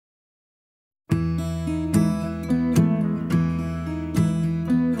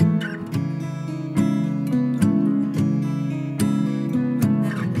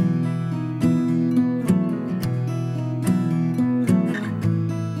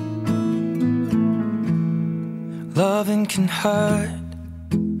Loving can hurt.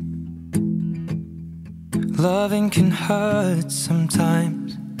 Loving can hurt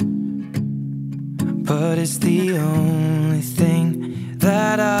sometimes, but it's the only thing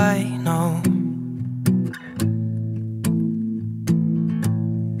that I know.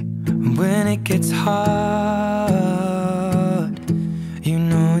 When it gets hard, you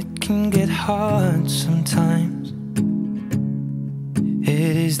know it can get hard sometimes.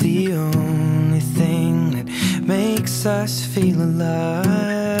 It is the only thing that makes us feel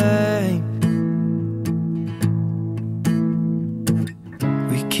alive.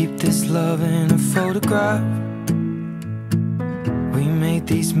 We keep this love in a photograph. We made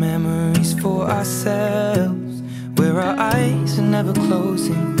these memories for ourselves, where our eyes are never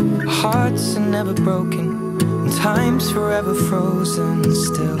closing, our hearts are never broken, and time's forever frozen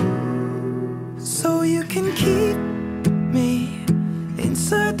still. So you can keep me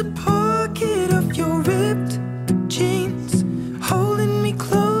inside the pocket of your ripped jeans, holding me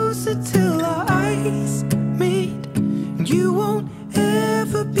closer till our eyes meet. And you won't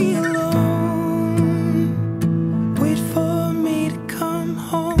ever be alone. Wait for me to come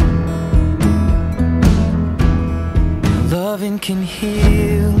home. Loving can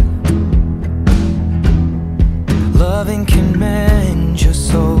heal. Loving can mend your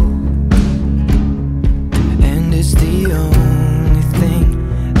soul. And it's the only thing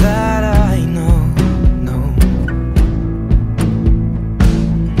that I know.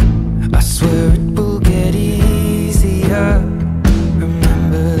 I swear it will get easier.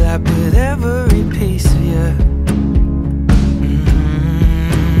 Remember that with every piece of you.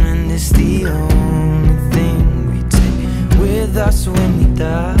 And it's the only thing we take with us when we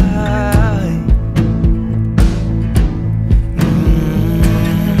die.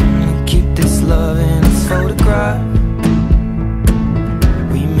 We keep this love in its photograph.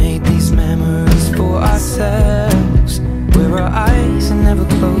 We made these memories for ourselves, where our eyes are never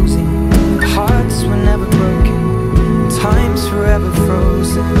closing, our hearts were never broken, time's forever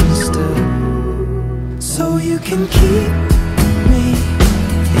frozen still. So you can keep me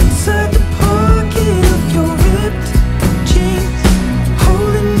inside the pocket of your ripped jeans,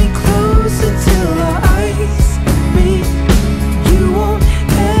 holding me closer till our eyes meet. You won't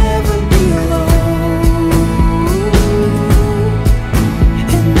ever be alone.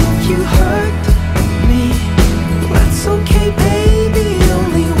 And if you hurt me, that's okay, baby.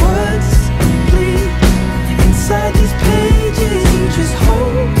 Only words bleed inside these pages. You just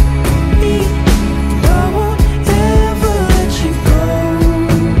hold me. I won't ever let you go.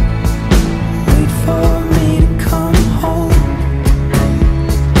 Wait for me to come home.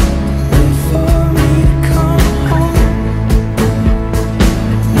 Wait for me to come home.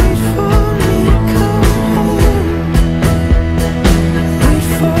 Wait for me to come home. Wait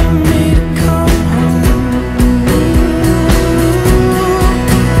for me to come home.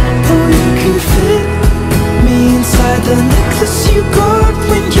 Oh, you can fit me inside the necklace you got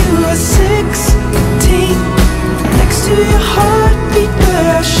when you were 16, next to your heartbeat where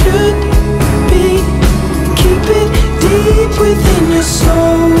I should be. Keep it deep within your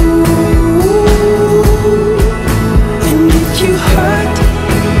soul. And if you hurt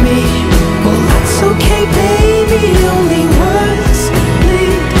me, well, that's okay, baby. Only words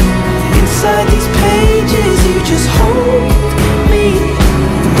bleed inside these pages. You just hold me.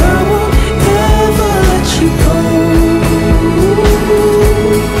 I won't ever let you go.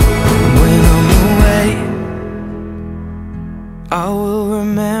 When I'm away, I will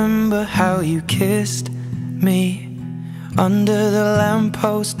remember how you kissed me under the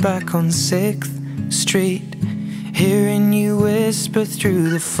lamppost back on 6th Street, hearing you whisper through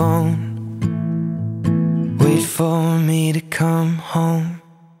the phone. Wait for me to come home.